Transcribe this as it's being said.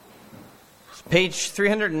Page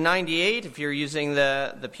 398, if you're using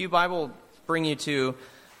the Pew Bible, will bring you to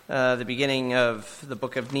the beginning of the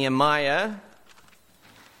book of Nehemiah.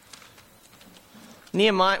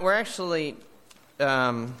 Nehemiah, we're actually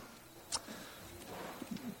kind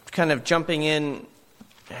of jumping in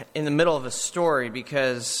the middle of a story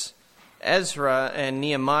because Ezra and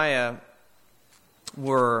Nehemiah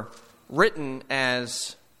were written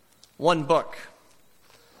as one book.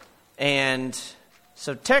 And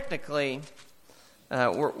so technically,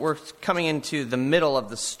 we're coming into the middle of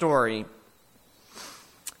the story.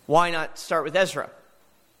 Why not start with Ezra?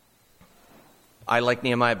 I like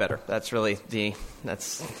Nehemiah better. That's really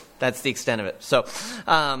that's the extent of it. So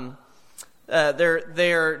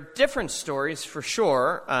they're different stories for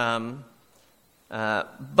sure,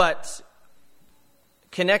 but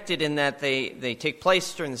connected in that they take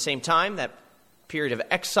place during the same time, that period of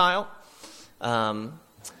exile,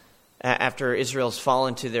 after Israel's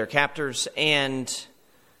fallen to their captors, and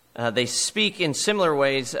they speak in similar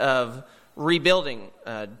ways of rebuilding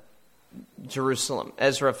Jerusalem.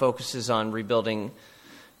 Ezra focuses on rebuilding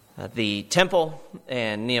the temple,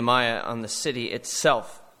 and Nehemiah on the city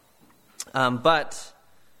itself. But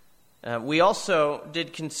we also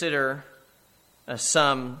did consider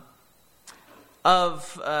some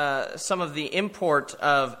of the import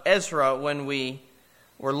of Ezra when we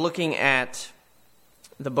were looking at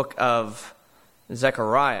the book of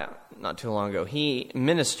Zechariah not too long ago. He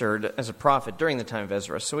ministered as a prophet during the time of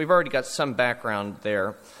Ezra, so we've already got some background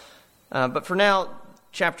there. But for now,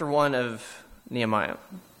 chapter 1 of Nehemiah.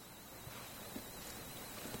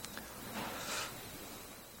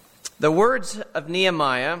 The words of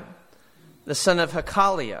Nehemiah, the son of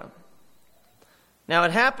Hakaliah. Now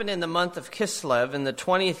it happened in the month of Kislev, in the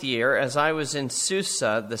 20th year, as I was in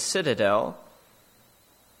Susa, the citadel,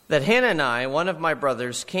 that Hanani, one of my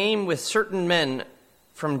brothers, came with certain men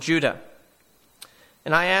from Judah.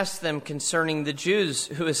 And I asked them concerning the Jews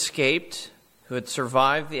who escaped, who had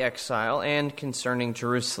survived the exile, and concerning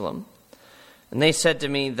Jerusalem. And they said to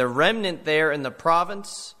me, the remnant there in the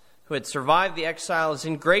province who had survived the exile is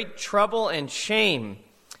in great trouble and shame.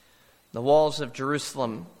 The wall of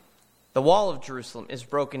Jerusalem is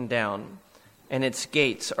broken down, and its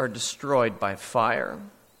gates are destroyed by fire.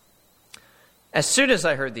 As soon as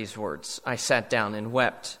I heard these words, I sat down and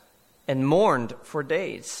wept and mourned for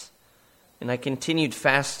days. And I continued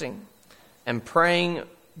fasting and praying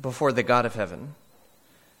before the God of heaven.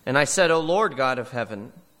 And I said, O Lord God of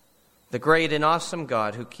heaven, the great and awesome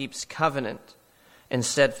God who keeps covenant and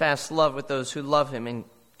steadfast love with those who love him and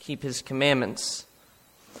keep his commandments,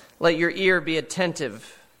 let your ear be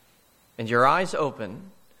attentive and your eyes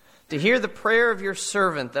open to hear the prayer of your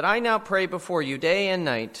servant that I now pray before you day and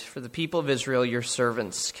night for the people of Israel, your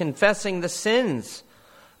servants, confessing the sins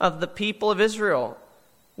of the people of Israel,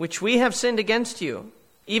 which we have sinned against you.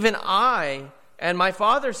 Even I and my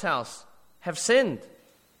father's house have sinned.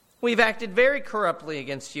 We've acted very corruptly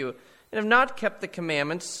against you and have not kept the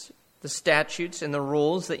commandments, the statutes, and the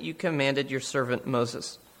rules that you commanded your servant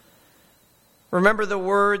Moses. Remember the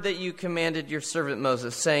word that you commanded your servant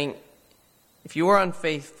Moses, saying, if you are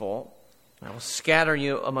unfaithful, I will scatter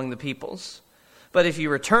you among the peoples. But if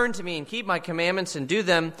you return to me and keep my commandments and do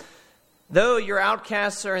them, though your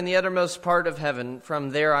outcasts are in the uttermost part of heaven,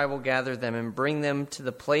 from there I will gather them and bring them to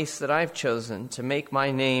the place that I have chosen to make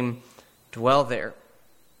my name dwell there.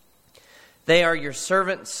 They are your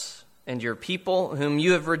servants and your people, whom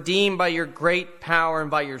you have redeemed by your great power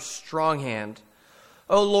and by your strong hand.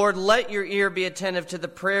 O Lord, let your ear be attentive to the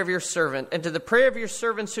prayer of your servant and to the prayer of your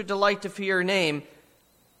servants who delight to fear your name,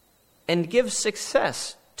 and give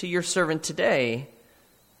success to your servant today,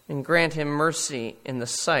 and grant him mercy in the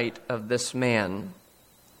sight of this man.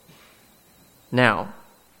 Now,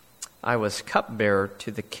 I was cupbearer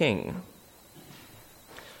to the king.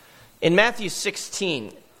 In Matthew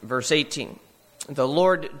 16, verse 18, the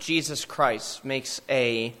Lord Jesus Christ makes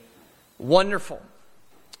a wonderful,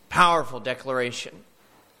 powerful declaration.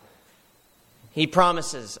 He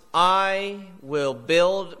promises, I will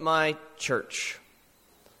build my church,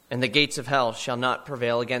 and the gates of hell shall not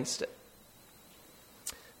prevail against it.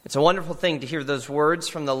 It's a wonderful thing to hear those words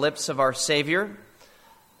from the lips of our Savior,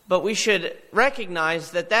 but we should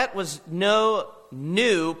recognize that that was no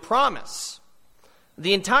new promise.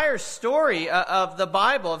 The entire story of the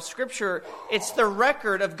Bible, of Scripture, it's the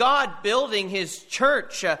record of God building his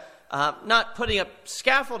church, not putting up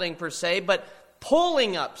scaffolding per se, but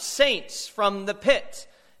pulling up saints from the pit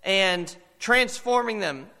and transforming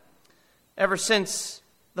them. Ever since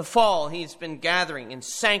the fall, he's been gathering and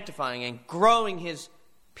sanctifying and growing his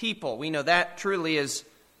people. We know that truly is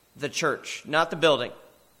the church, not the building,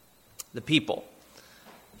 the people.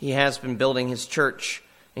 he has been building his church.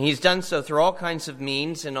 And he's done so through all kinds of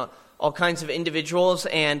means and all kinds of individuals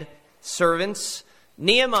and servants.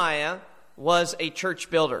 Nehemiah was a church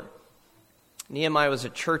builder. Nehemiah was a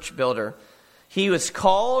church builder. He was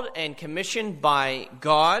called and commissioned by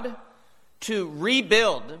God to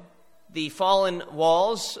rebuild the fallen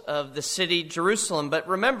walls of the city Jerusalem. But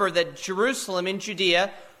remember that Jerusalem in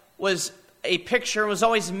Judea was a picture, was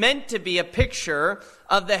always meant to be a picture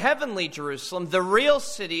of the heavenly Jerusalem, the real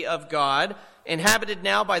city of God, inhabited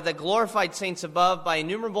now by the glorified saints above, by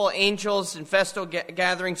innumerable angels and festal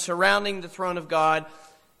gatherings surrounding the throne of God,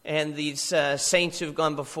 and these saints who've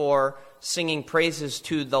gone before singing praises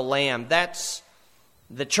to the Lamb. That's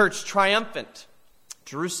the church triumphant.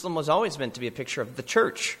 Jerusalem was always meant to be a picture of the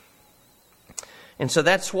church. And so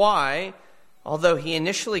that's why, although he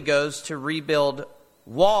initially goes to rebuild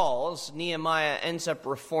walls, Nehemiah ends up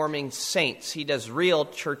reforming saints. He does real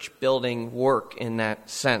church building work in that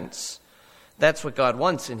sense. That's what God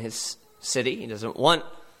wants in his city. He doesn't want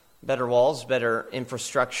better walls, better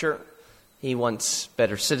infrastructure. He wants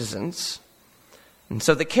better citizens. And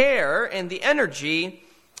so the care and the energy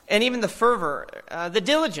and even the fervor, the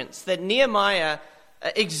diligence that Nehemiah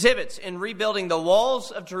exhibits in rebuilding the walls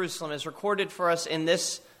of Jerusalem is recorded for us in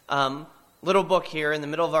this little book here in the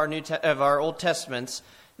middle of our Old Testaments.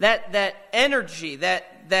 That energy,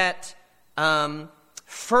 that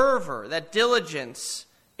fervor, that diligence,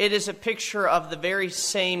 it is a picture of the very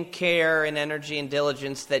same care and energy and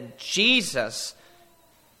diligence that Jesus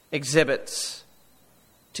exhibits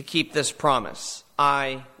to keep this promise.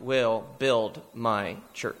 I will build my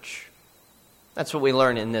church. That's what we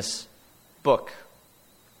learn in this book.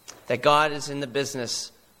 That God is in the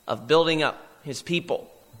business of building up his people,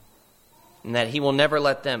 and that he will never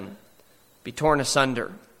let them be torn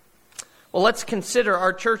asunder. Well, let's consider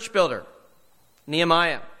our church builder,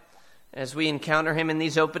 Nehemiah, as we encounter him in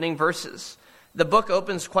these opening verses. The book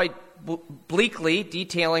opens quite bleakly,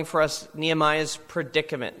 detailing for us Nehemiah's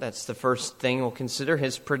predicament. That's the first thing we'll consider,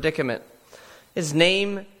 his predicament. His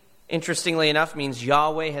name, interestingly enough, means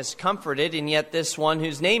Yahweh has comforted, and yet this one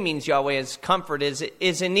whose name means Yahweh has comforted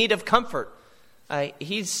is in need of comfort.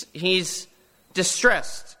 He's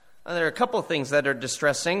distressed. There are a couple of things that are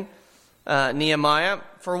distressing Nehemiah.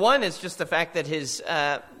 For one, is just the fact that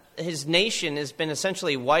his nation has been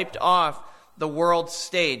essentially wiped off the world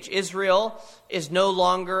stage. Israel is no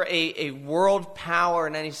longer a world power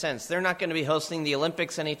in any sense. They're not going to be hosting the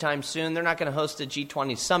Olympics anytime soon. They're not going to host a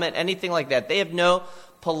G20 summit, anything like that. They have no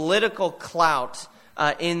political clout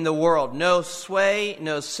in the world. No sway,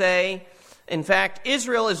 no say. In fact,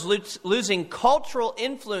 Israel is losing cultural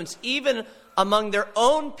influence even among their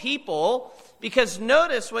own people, because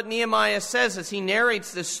notice what Nehemiah says as he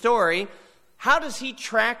narrates this story. How does he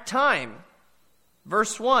track time?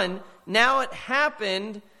 Verse 1, now it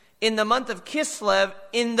happened in the month of Kislev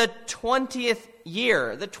in the 20th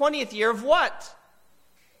year. The 20th year of what?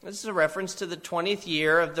 This is a reference to the 20th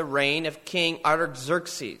year of the reign of King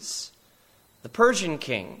Artaxerxes, the Persian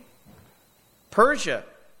king. Persia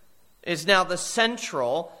is now the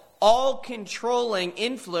central, all-controlling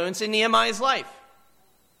influence in Nehemiah's life.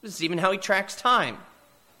 This is even how he tracks time.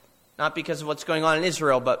 Not because of what's going on in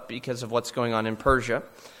Israel, but because of what's going on in Persia.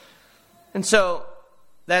 And so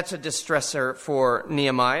that's a distressor for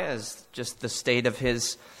Nehemiah, as just the state of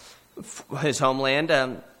his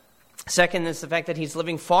homeland. Second is the fact that he's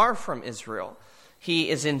living far from Israel. He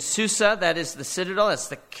is in Susa, that is the citadel, that's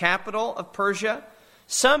the capital of Persia.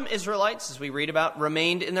 Some Israelites, as we read about,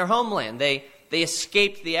 remained in their homeland. They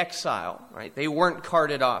escaped the exile, right? They weren't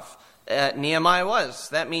carted off. Nehemiah was.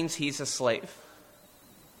 That means he's a slave.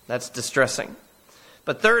 That's distressing.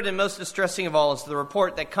 But third and most distressing of all is the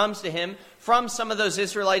report that comes to him from some of those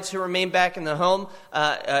Israelites who remain back in the home,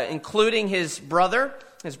 including his brother.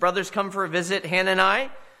 His brothers come for a visit, Hanani.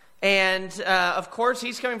 And, of course,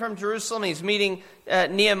 he's coming from Jerusalem. He's meeting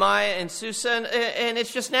Nehemiah in Susa. And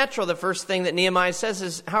it's just natural. The first thing that Nehemiah says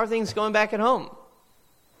is, how are things going back at home?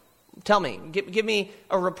 Tell me. Give me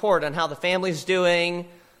a report on how the family's doing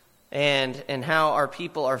and how our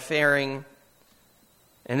people are faring.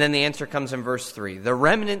 And then the answer comes in verse 3. The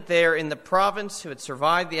remnant there in the province who had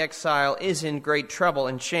survived the exile is in great trouble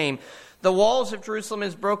and shame. The walls of Jerusalem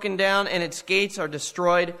is broken down and its gates are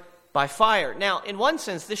destroyed by fire. Now, in one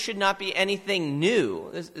sense, this should not be anything new.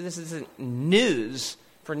 This isn't news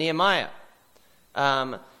for Nehemiah.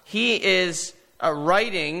 He is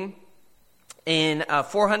writing in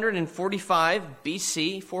 445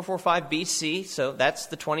 BC, 445 BC, so that's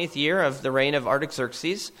the 20th year of the reign of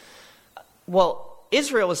Artaxerxes. Well,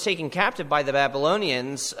 Israel was taken captive by the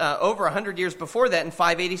Babylonians over 100 years before that in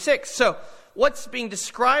 586. So what's being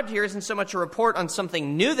described here isn't so much a report on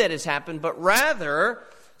something new that has happened, but rather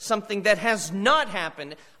something that has not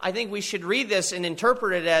happened. I think we should read this and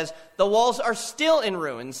interpret it as the walls are still in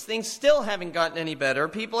ruins. Things still haven't gotten any better.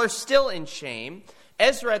 People are still in shame.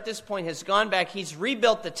 Ezra at this point has gone back. He's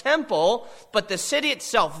rebuilt the temple, but the city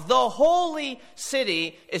itself, the holy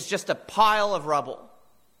city, is just a pile of rubble.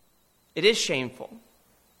 It is shameful.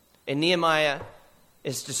 And Nehemiah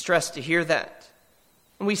is distressed to hear that.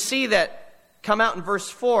 And we see that come out in verse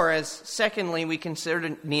 4 as, secondly, we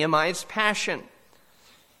consider Nehemiah's passion.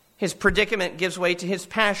 His predicament gives way to his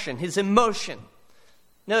passion, his emotion.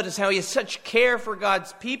 Notice how he has such care for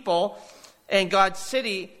God's people and God's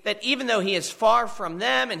city that even though he is far from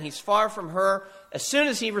them and he's far from her, as soon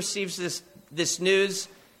as he receives this news,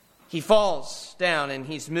 he falls down and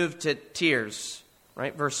he's moved to tears.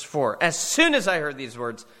 Right? Verse 4. As soon as I heard these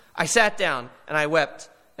words, I sat down and I wept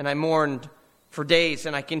and I mourned for days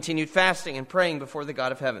and I continued fasting and praying before the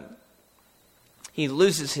God of heaven. He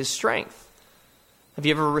loses his strength. Have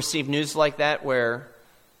you ever received news like that where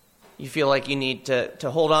you feel like you need to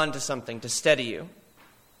hold on to something to steady you?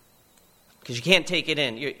 Because you can't take it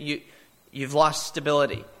in. You've lost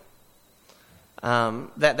stability.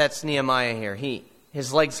 That's Nehemiah here.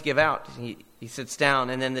 His legs give out. He sits down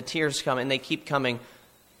and then the tears come and they keep coming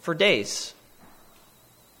for days.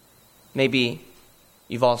 Maybe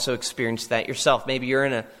you've also experienced that yourself. Maybe you're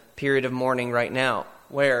in a period of mourning right now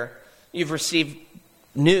where you've received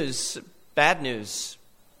news, bad news,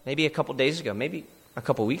 maybe a couple days ago, maybe a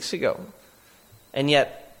couple weeks ago. And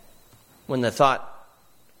yet, when the thought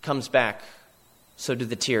comes back, so do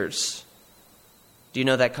the tears. Do you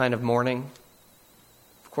know that kind of mourning?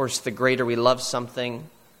 Of course, the greater we love something,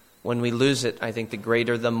 when we lose it, I think the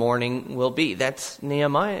greater the mourning will be. That's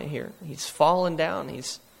Nehemiah here. He's fallen down.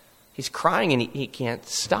 He's crying and he can't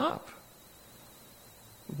stop.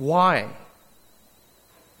 Why?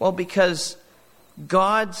 Well, because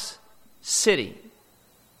God's city,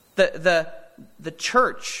 the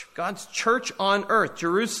church, God's church on earth,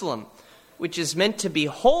 Jerusalem, which is meant to be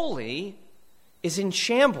holy, is in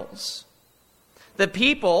shambles. The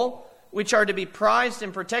people, which are to be prized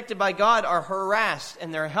and protected by God, are harassed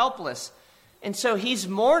and they're helpless. And so he's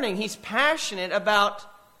mourning, he's passionate about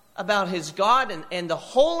his God and the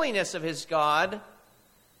holiness of his God.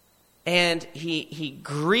 And he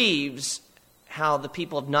grieves how the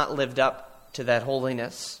people have not lived up to that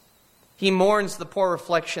holiness. He mourns the poor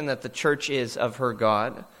reflection that the church is of her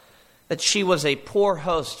God, that she was a poor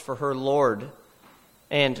host for her Lord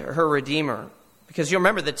and her Redeemer. Because you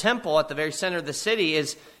remember, the temple at the very center of the city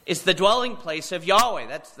is the dwelling place of Yahweh.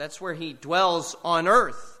 That's where he dwells on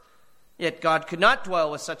earth. Yet God could not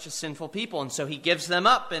dwell with such a sinful people, and so he gives them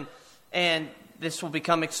up. And this will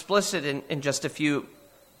become explicit in just a few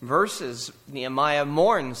verses. Nehemiah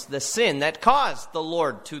mourns the sin that caused the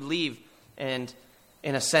Lord to leave and,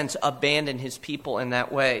 in a sense, abandon his people in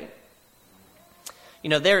that way. You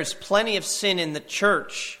know, there is plenty of sin in the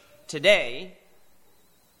church today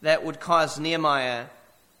that would cause Nehemiah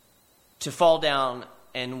to fall down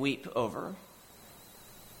and weep over.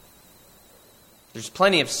 There's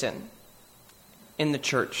plenty of sin in the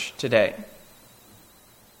church today.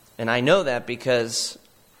 And I know that because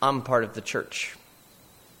I'm part of the church.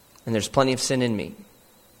 And there's plenty of sin in me.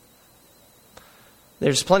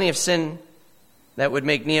 There's plenty of sin that would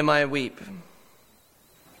make Nehemiah weep.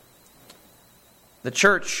 The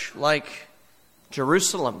church, like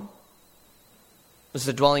Jerusalem, is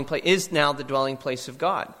now the dwelling place of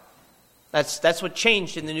God. That's what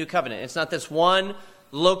changed in the new covenant. It's not this one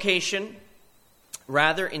location.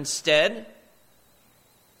 Rather, instead,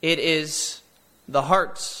 it is the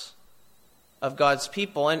hearts of God's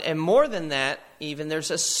people. And more than that, even,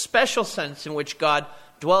 there's a special sense in which God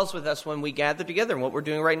dwells with us when we gather together. And what we're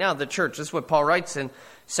doing right now, the church. This is what Paul writes in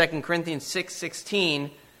 2 Corinthians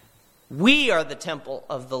 6:16. We are the temple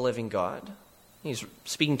of the living God. He's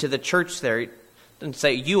speaking to the church there. He doesn't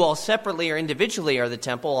say you all separately or individually are the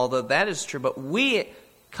temple, although that is true. But we,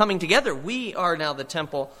 coming together, we are now the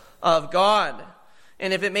temple of God.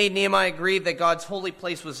 And if it made Nehemiah grieve that God's holy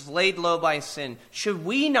place was laid low by sin, should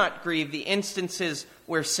we not grieve the instances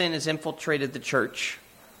where sin has infiltrated the church?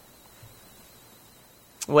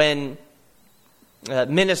 When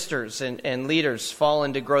ministers and leaders fall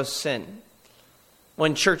into gross sin.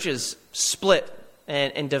 When churches split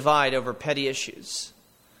and divide over petty issues.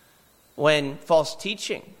 When false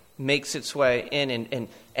teaching makes its way in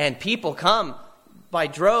and people come by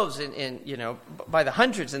droves and by the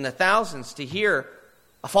hundreds and the thousands to hear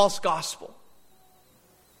a false gospel.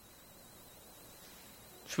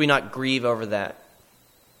 Should we not grieve over that?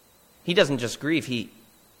 He doesn't just grieve. He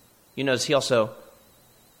also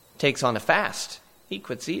takes on a fast. He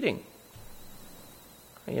quits eating.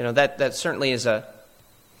 That certainly is a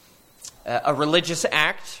religious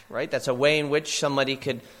act, right? That's a way in which somebody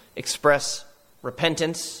could express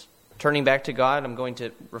repentance, turning back to God. I'm going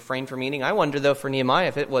to refrain from eating. I wonder, though, for Nehemiah,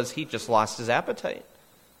 if it was he just lost his appetite.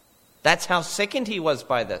 That's how sickened he was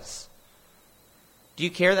by this. Do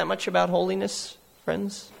you care that much about holiness,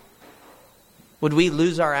 friends? Would we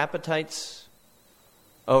lose our appetites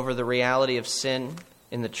over the reality of sin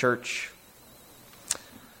in the church?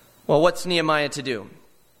 Well, what's Nehemiah to do?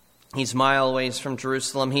 He's mile ways from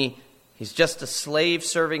Jerusalem. He's just a slave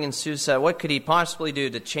serving in Susa. What could he possibly do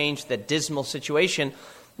to change the dismal situation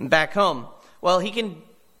back home? Well, he can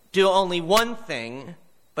do only one thing,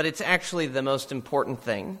 but it's actually the most important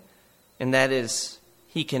thing, and that is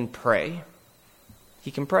he can pray.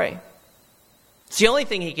 He can pray. It's the only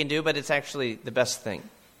thing he can do, but it's actually the best thing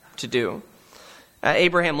to do.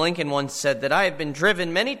 Abraham Lincoln once said that I have been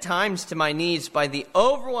driven many times to my knees by the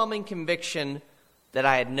overwhelming conviction that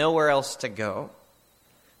I had nowhere else to go.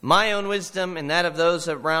 My own wisdom and that of those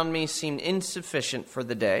around me seemed insufficient for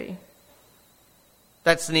the day.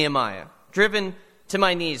 That's Nehemiah, driven to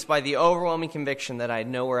my knees by the overwhelming conviction that I had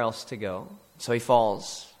nowhere else to go. So he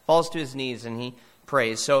falls to his knees, and he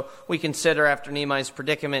praise. So we consider, after Nehemiah's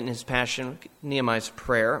predicament and his passion, Nehemiah's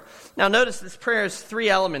prayer. Now notice this prayer has three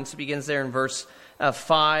elements. It begins there in verse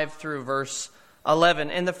 5 through verse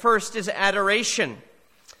 11. And the first is adoration.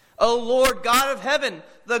 O Lord God of heaven,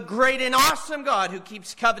 the great and awesome God who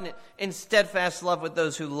keeps covenant in steadfast love with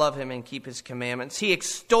those who love him and keep his commandments. He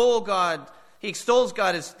extols God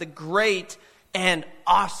as the great and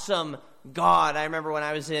awesome God. I remember when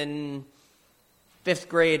I was in 5th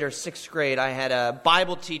grade or 6th grade, I had a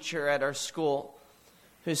Bible teacher at our school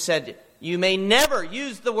who said, you may never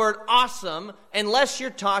use the word awesome unless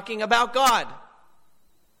you're talking about God.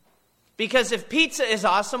 Because if pizza is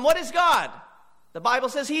awesome, what is God? The Bible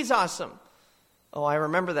says he's awesome. Oh, I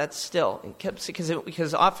remember that still.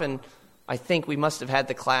 Because often I think we must have had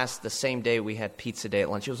the class the same day we had pizza day at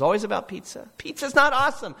lunch. It was always about pizza. Pizza's not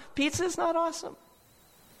awesome. Pizza is not awesome.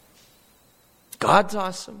 God's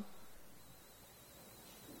awesome.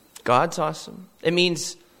 God's awesome. It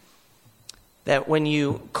means that when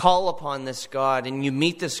you call upon this God and you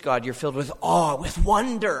meet this God, you're filled with awe, with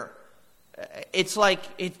wonder. It's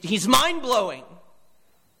like he's mind-blowing.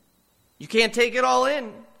 You can't take it all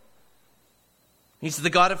in. He's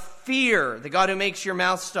the God of fear, the God who makes your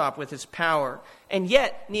mouth stop with his power. And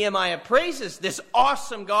yet, Nehemiah praises this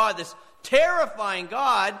awesome God, this terrifying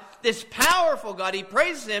God, this powerful God. He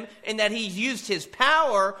praises him in that he used his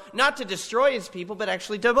power not to destroy his people, but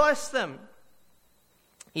actually to bless them.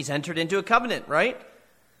 He's entered into a covenant, right?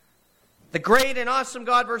 The great and awesome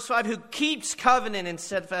God, verse 5, who keeps covenant and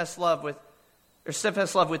steadfast love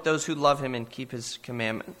with those who love him and keep his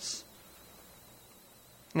commandments.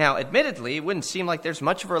 Now, admittedly, it wouldn't seem like there's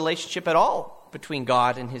much of a relationship at all between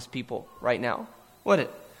God and his people right now, would it?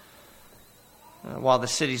 While the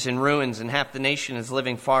city's in ruins and half the nation is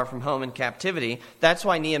living far from home in captivity. That's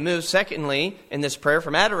why Nehemiah moves, secondly, in this prayer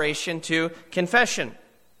from adoration to confession.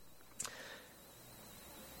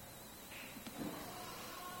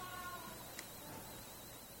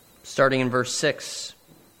 Starting in verse 6.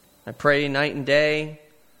 I pray night and day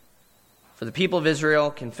for the people of Israel,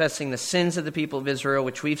 confessing the sins of the people of Israel,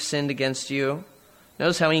 which we've sinned against you.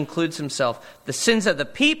 Notice how he includes himself. The sins of the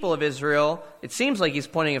people of Israel, it seems like he's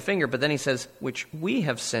pointing a finger, but then he says, which we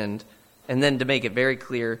have sinned. And then to make it very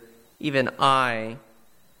clear, even I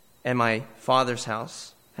and my father's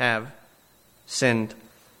house have sinned.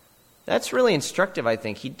 That's really instructive, I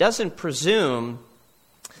think. He doesn't presume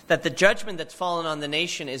that the judgment that's fallen on the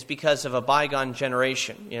nation is because of a bygone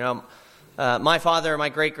generation. My father, my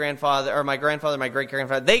great-grandfather, or my grandfather, my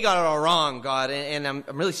great-grandfather, they got it all wrong, God, and I'm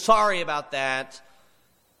really sorry about that.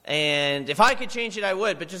 And if I could change it, I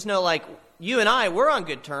would. But just know, you and I, we're on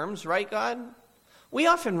good terms, right, God? We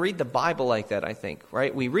often read the Bible like that, I think,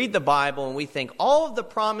 right? We read the Bible and we think all of the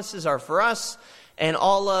promises are for us and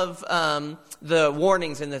all of the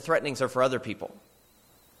warnings and the threatenings are for other people,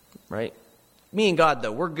 right? Me and God,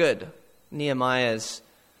 though, we're good. Nehemiah is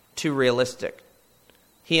too realistic.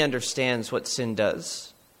 He understands what sin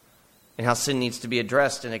does and how sin needs to be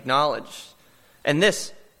addressed and acknowledged. And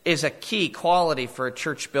this is a key quality for a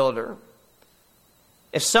church builder.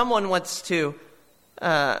 If someone wants to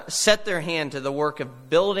set their hand to the work of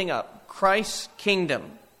building up Christ's kingdom,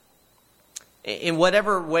 in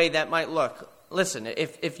whatever way that might look, listen,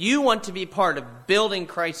 if you want to be part of building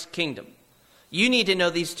Christ's kingdom, You need to know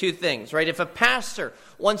these two things, right? If a pastor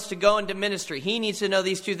wants to go into ministry, he needs to know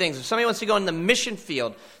these two things. If somebody wants to go in the mission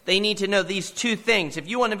field, they need to know these two things. If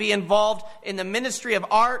you want to be involved in the ministry of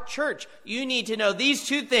our church, you need to know these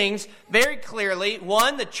two things very clearly.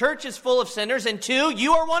 One, the church is full of sinners, and two,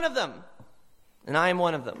 you are one of them. And I am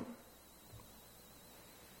one of them.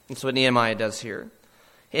 That's what Nehemiah does here.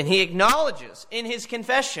 And he acknowledges in his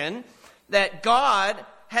confession that God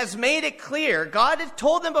has made it clear. God had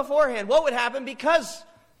told them beforehand what would happen because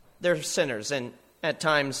they're sinners and at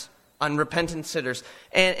times unrepentant sinners.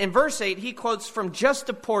 And in verse 8, he quotes from just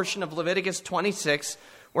a portion of Leviticus 26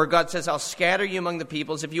 where God says, I'll scatter you among the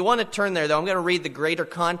peoples. If you want to turn there, though, I'm going to read the greater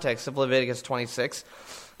context of Leviticus 26.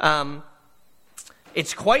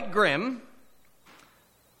 It's quite grim,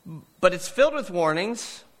 but it's filled with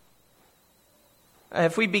warnings.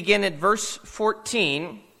 If we begin at verse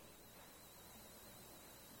 14,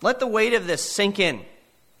 let the weight of this sink in.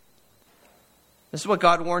 This is what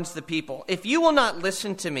God warns the people. If you will not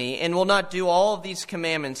listen to me and will not do all of these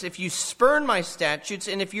commandments, if you spurn my statutes,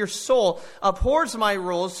 and if your soul abhors my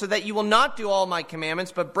rules so that you will not do all my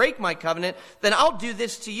commandments but break my covenant, then I'll do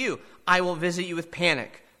this to you. I will visit you with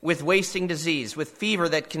panic, with wasting disease, with fever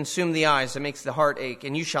that consumes the eyes, that makes the heart ache,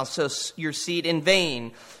 and you shall sow your seed in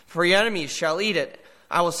vain, for your enemies shall eat it.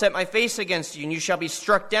 I will set my face against you, and you shall be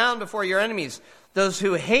struck down before your enemies. Those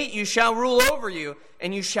who hate you shall rule over you,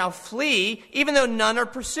 and you shall flee, even though none are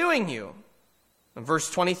pursuing you. And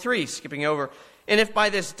verse 23, skipping over. And if by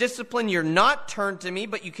this discipline you're not turned to me,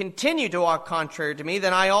 but you continue to walk contrary to me,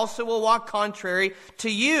 then I also will walk contrary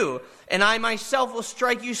to you. And I myself will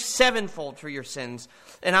strike you sevenfold for your sins.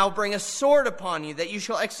 And I will bring a sword upon you, that you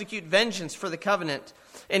shall execute vengeance for the covenant.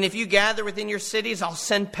 And if you gather within your cities, I'll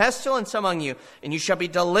send pestilence among you, and you shall be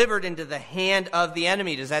delivered into the hand of the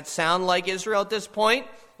enemy. Does that sound like Israel at this point?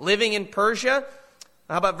 Living in Persia?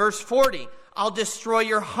 How about verse 40? I'll destroy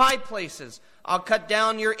your high places. I'll cut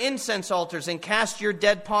down your incense altars and cast your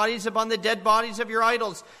dead bodies upon the dead bodies of your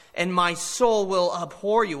idols. And my soul will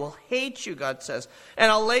abhor you, will hate you, God says. And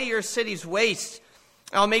I'll lay your cities waste.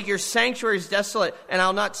 I'll make your sanctuaries desolate, and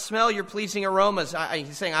I'll not smell your pleasing aromas.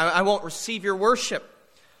 He's saying, I won't receive your worship.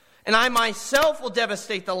 And I myself will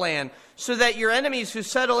devastate the land, so that your enemies who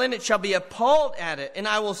settle in it shall be appalled at it. And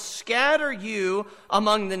I will scatter you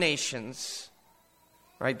among the nations.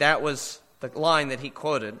 Right, that was the line that he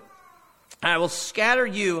quoted. I will scatter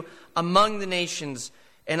you among the nations,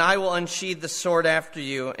 and I will unsheathe the sword after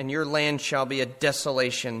you, and your land shall be a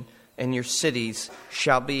desolation, and your cities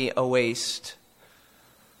shall be a waste.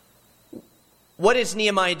 What is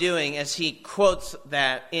Nehemiah doing as he quotes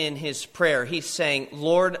that in his prayer? He's saying,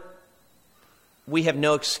 Lord, we have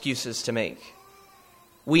no excuses to make.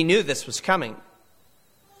 We knew this was coming.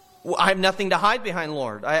 I have nothing to hide behind,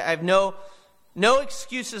 Lord. I have no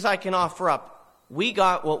excuses I can offer up. We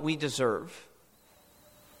got what we deserve.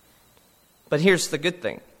 But here's the good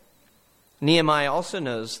thing. Nehemiah also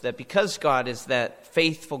knows that because God is that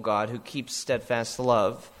faithful God who keeps steadfast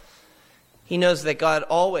love, he knows that God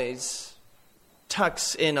always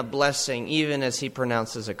tucks in a blessing even as he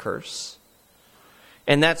pronounces a curse.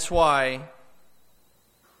 And that's why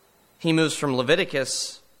he moves from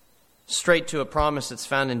Leviticus straight to a promise that's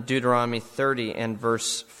found in Deuteronomy 30 and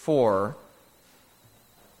verse 4.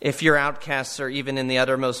 If your outcasts are even in the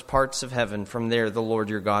uttermost parts of heaven, from there the Lord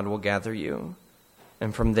your God will gather you,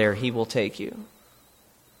 and from there he will take you.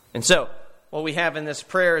 And so, what we have in this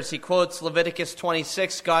prayer is he quotes Leviticus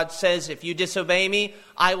 26. God says, if you disobey me,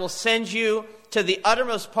 I will send you to the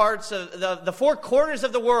uttermost parts of the four corners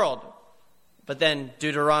of the world. But then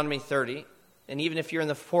Deuteronomy 30, and even if you're in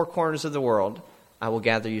the four corners of the world, I will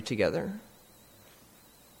gather you together.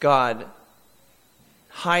 God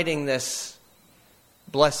hiding this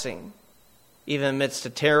blessing, even amidst a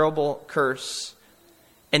terrible curse.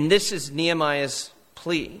 And this is Nehemiah's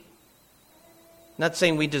plea. Not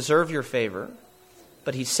saying we deserve your favor,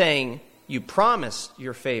 but he's saying you promised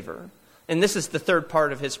your favor. And this is the third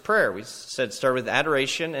part of his prayer. We said it started with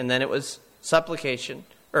adoration, and then it was supplication.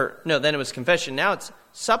 Then it was confession. Now it's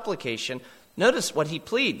supplication. Notice what he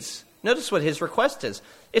pleads. Notice what his request is.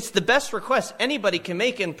 It's the best request anybody can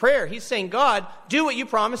make in prayer. He's saying, God, do what you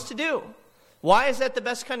promised to do. Why is that the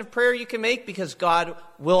best kind of prayer you can make? Because God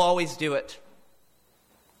will always do it.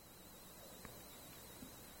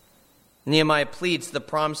 Nehemiah pleads the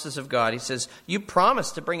promises of God. He says, you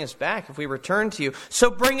promised to bring us back if we return to you,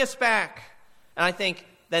 so bring us back. And I think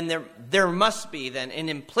then there must be then an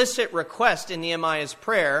implicit request in Nehemiah's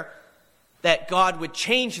prayer that God would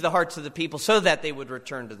change the hearts of the people so that they would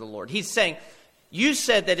return to the Lord. He's saying, you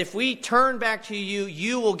said that if we turn back to you,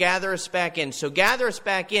 you will gather us back in. So gather us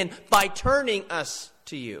back in by turning us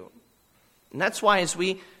to you. And that's why, as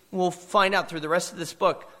we will find out through the rest of this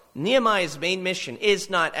book, Nehemiah's main mission is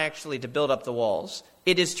not actually to build up the walls.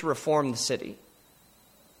 It is to reform the city.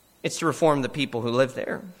 It's to reform the people who live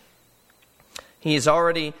there. He is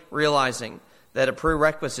already realizing that a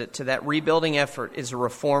prerequisite to that rebuilding effort is a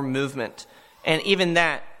reform movement. And even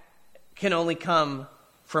that can only come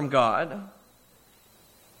from God.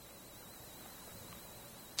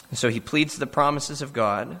 And so he pleads the promises of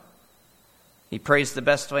God. He prays the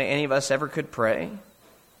best way any of us ever could pray.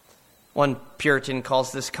 One Puritan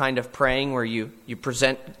calls this kind of praying where you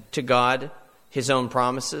present to God his own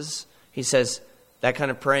promises. He says that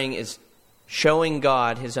kind of praying is showing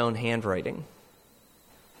God his own handwriting.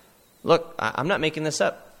 Look, I'm not making this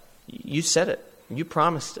up. You said it. You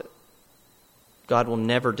promised it. God will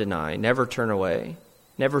never deny, never turn away,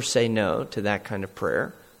 never say no to that kind of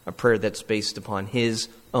prayer, a prayer that's based upon his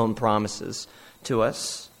own promises to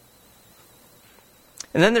us.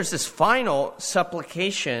 And then there's this final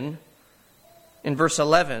supplication in verse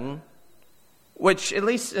 11, which, at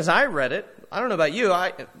least as I read it, I don't know about you,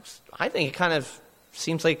 I think it kind of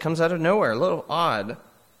seems like it comes out of nowhere, a little odd.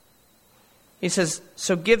 He says,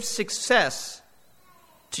 so give success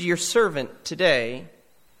to your servant today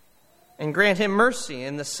and grant him mercy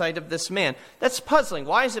in the sight of this man. That's puzzling.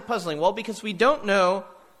 Why is it puzzling? Well, because we don't know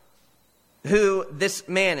who this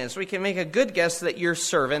man is. We can make a good guess that your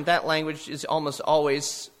servant, that language is almost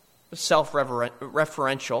always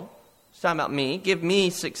self-referential. It's talking about me. Give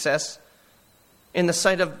me success in the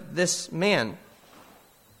sight of this man.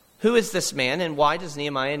 Who is this man, and why does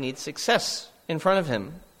Nehemiah need success in front of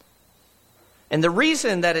him? And the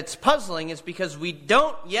reason that it's puzzling is because we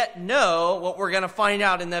don't yet know what we're going to find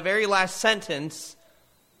out in the very last sentence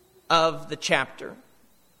of the chapter,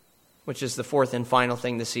 which is the fourth and final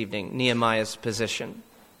thing this evening, Nehemiah's position.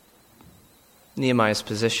 Nehemiah's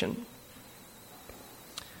position.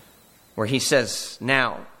 Where he says,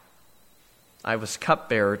 now, I was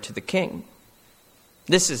cupbearer to the king.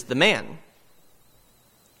 This is the man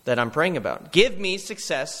that I'm praying about. Give me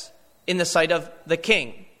success in the sight of the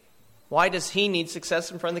king. Why does he need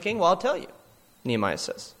success in front of the king? Well, I'll tell you, Nehemiah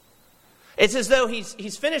says. It's as though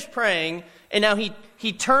he's finished praying, and now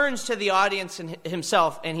he turns to the audience and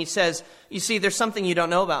himself, and he says, you see, there's something you don't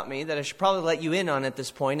know about me that I should probably let you in on at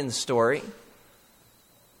this point in the story.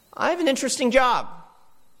 I have an interesting job.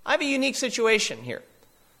 I have a unique situation here.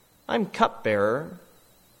 I'm cupbearer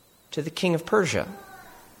to the king of Persia.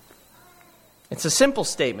 It's a simple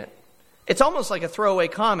statement. It's almost like a throwaway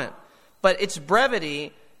comment, but its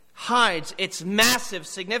brevity hides its massive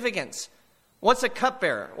significance. What's a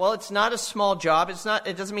cupbearer? Well, it's not a small job.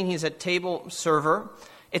 It doesn't mean he's a table server.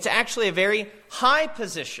 It's actually a very high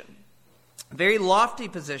position, a very lofty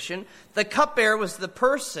position. The cupbearer was the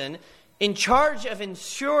person in charge of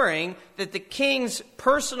ensuring that the king's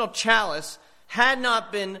personal chalice had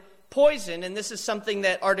not been poisoned. And this is something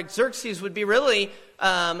that Artaxerxes would be really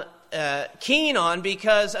keen on,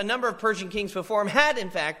 because a number of Persian kings before him had in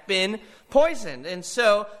fact been poisoned. And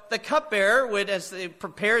so the cupbearer would, as they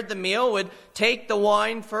prepared the meal, would take the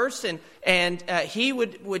wine first, and he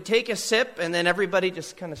would take a sip, and then everybody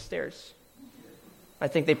just kind of stares. I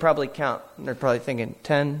think they probably count. They're probably thinking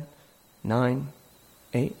 10, 9,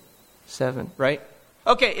 8, 7, right?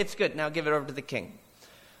 Okay, it's good. Now give it over to the king.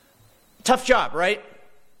 Tough job, right?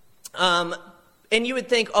 And you would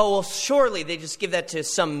think, oh, well, surely they just give that to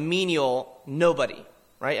some menial nobody,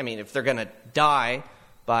 right? I mean, if they're going to die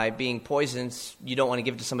by being poisoned, you don't want to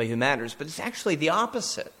give it to somebody who matters. But it's actually the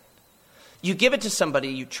opposite. You give it to somebody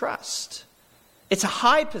you trust. It's a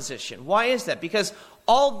high position. Why is that? Because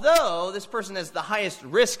although this person has the highest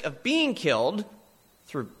risk of being killed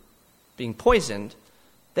through being poisoned,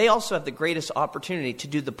 they also have the greatest opportunity to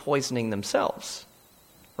do the poisoning themselves,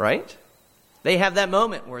 right? They have that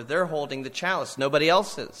moment where they're holding the chalice. Nobody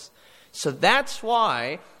else is. So that's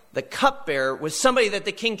why the cupbearer was somebody that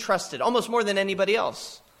the king trusted, almost more than anybody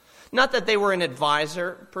else. Not that they were an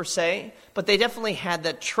advisor, per se, but they definitely had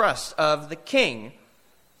that trust of the king.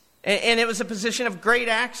 And it was a position of great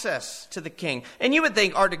access to the king. And you would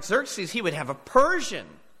think Artaxerxes, he would have a Persian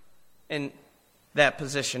in that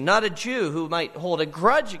position, not a Jew who might hold a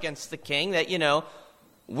grudge against the king that,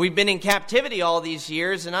 we've been in captivity all these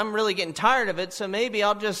years, and I'm really getting tired of it, so maybe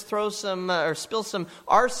I'll just throw some or spill some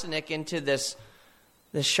arsenic into this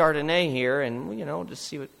Chardonnay here, and just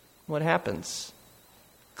see what happens.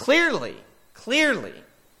 Clearly,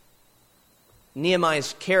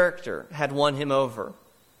 Nehemiah's character had won him over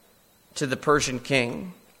to the Persian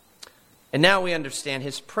king, and now we understand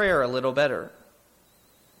his prayer a little better.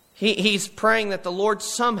 He's praying that the Lord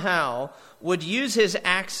somehow would use his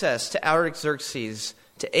access to Artaxerxes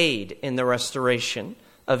to aid in the restoration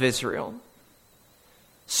of Israel.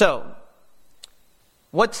 So,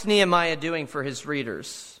 what's Nehemiah doing for his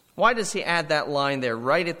readers? Why does he add that line there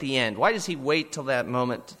right at the end? Why does he wait till that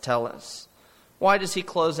moment to tell us? Why does he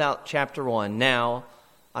close out chapter 1? Now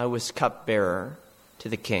I was cupbearer to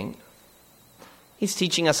the king. He's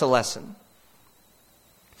teaching us a lesson.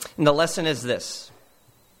 And the lesson is this,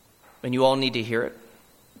 and you all need to hear it.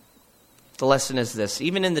 The lesson is this: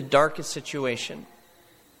 even in the darkest situation,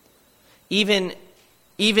 even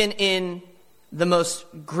in the most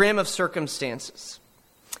grim of circumstances,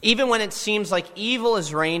 even when it seems like evil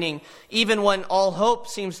is reigning, even when all hope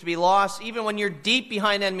seems to be lost, even when you're deep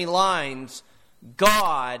behind enemy lines,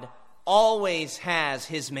 God always has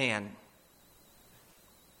his man.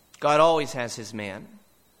 God always has his man.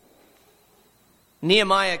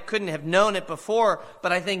 Nehemiah couldn't have known it before,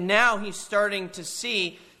 but I think now he's starting to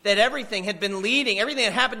see that everything that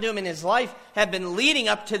happened to him in his life had been leading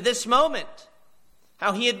up to this moment.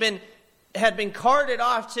 How he had been carted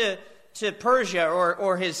off to Persia,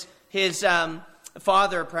 or his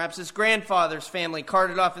father, perhaps his grandfather's family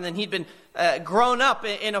carted off, and then he'd been grown up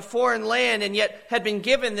in a foreign land and yet had been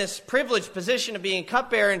given this privileged position of being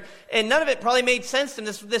cupbearer, and none of it probably made sense to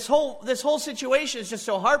him. This whole situation is just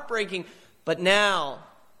so heartbreaking. But now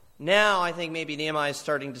I think maybe Nehemiah is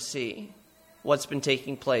starting to see what's been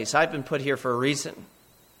taking place. I've been put here for a reason.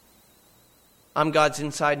 I'm God's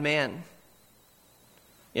inside man.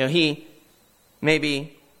 He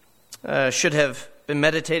maybe should have been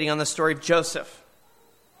meditating on the story of Joseph,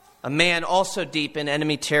 a man also deep in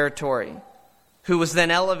enemy territory, who was then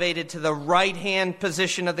elevated to the right-hand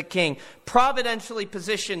position of the king, providentially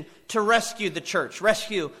positioned to rescue the church,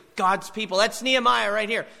 rescue God's people. That's Nehemiah right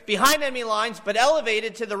here, behind enemy lines, but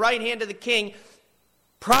elevated to the right hand of the king,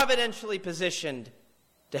 providentially positioned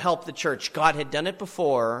to help the church. God had done it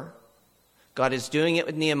before. God is doing it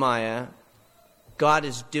with Nehemiah. God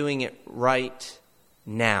is doing it right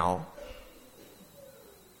now.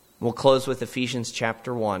 We'll close with Ephesians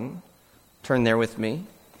chapter 1. Turn there with me.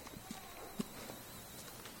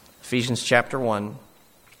 Ephesians chapter 1,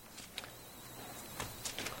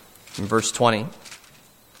 and verse 20.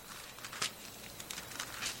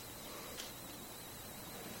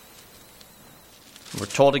 We're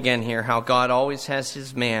told again here how God always has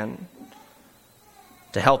his man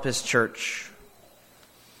to help his church.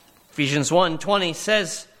 Ephesians 1:20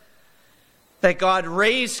 says that God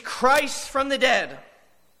raised Christ from the dead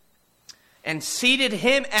and seated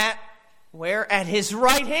him at where? At his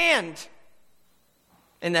right hand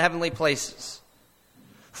in the heavenly places,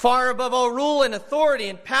 far above all rule and authority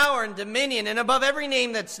and power and dominion, and above every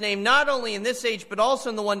name that's named, not only in this age but also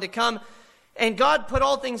in the one to come. And God put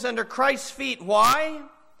all things under Christ's feet. Why?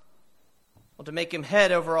 Well, to make him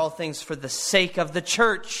head over all things for the sake of the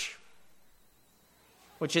church,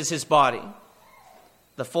 which is his body,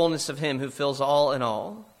 the fullness of him who fills all in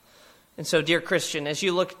all. And so, dear Christian, as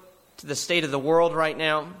you look to the state of the world right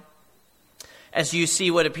now, as you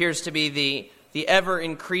see what appears to be the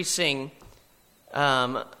ever-increasing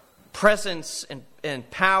presence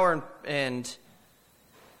and power and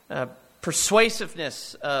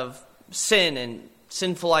persuasiveness of sin and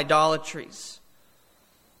sinful idolatries,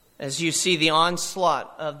 as you see the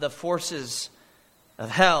onslaught of the forces of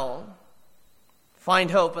hell,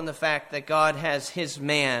 find hope in the fact that God has his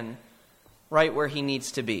man right where he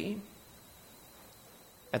needs to be,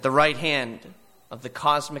 at the right hand of the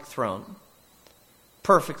cosmic throne,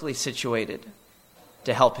 perfectly situated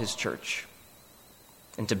to help his church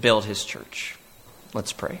and to build his church.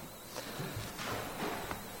 Let's pray.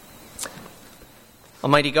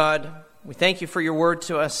 Almighty God, we thank you for your word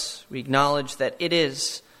to us. We acknowledge that it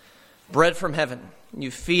is bread from heaven. You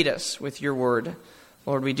feed us with your word.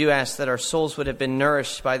 Lord, we do ask that our souls would have been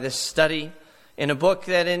nourished by this study in a book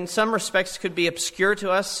that in some respects could be obscure to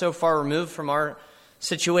us, so far removed from our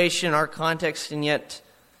situation, our context, and yet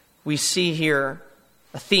we see here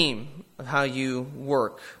a theme of how you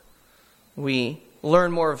work. We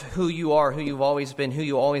learn more of who you are, who you've always been, who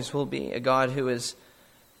you always will be, a God who is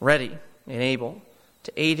ready and able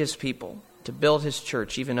to aid his people, to build his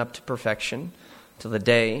church even up to perfection, to the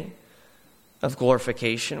day of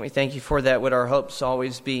glorification. We thank you for that. Would our hopes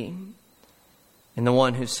always be in the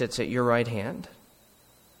one who sits at your right hand,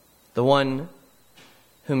 the one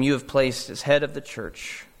whom you have placed as head of the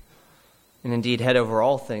church, and indeed head over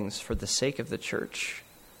all things for the sake of the church.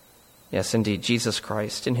 Yes, indeed, Jesus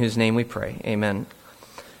Christ, in whose name we pray. Amen.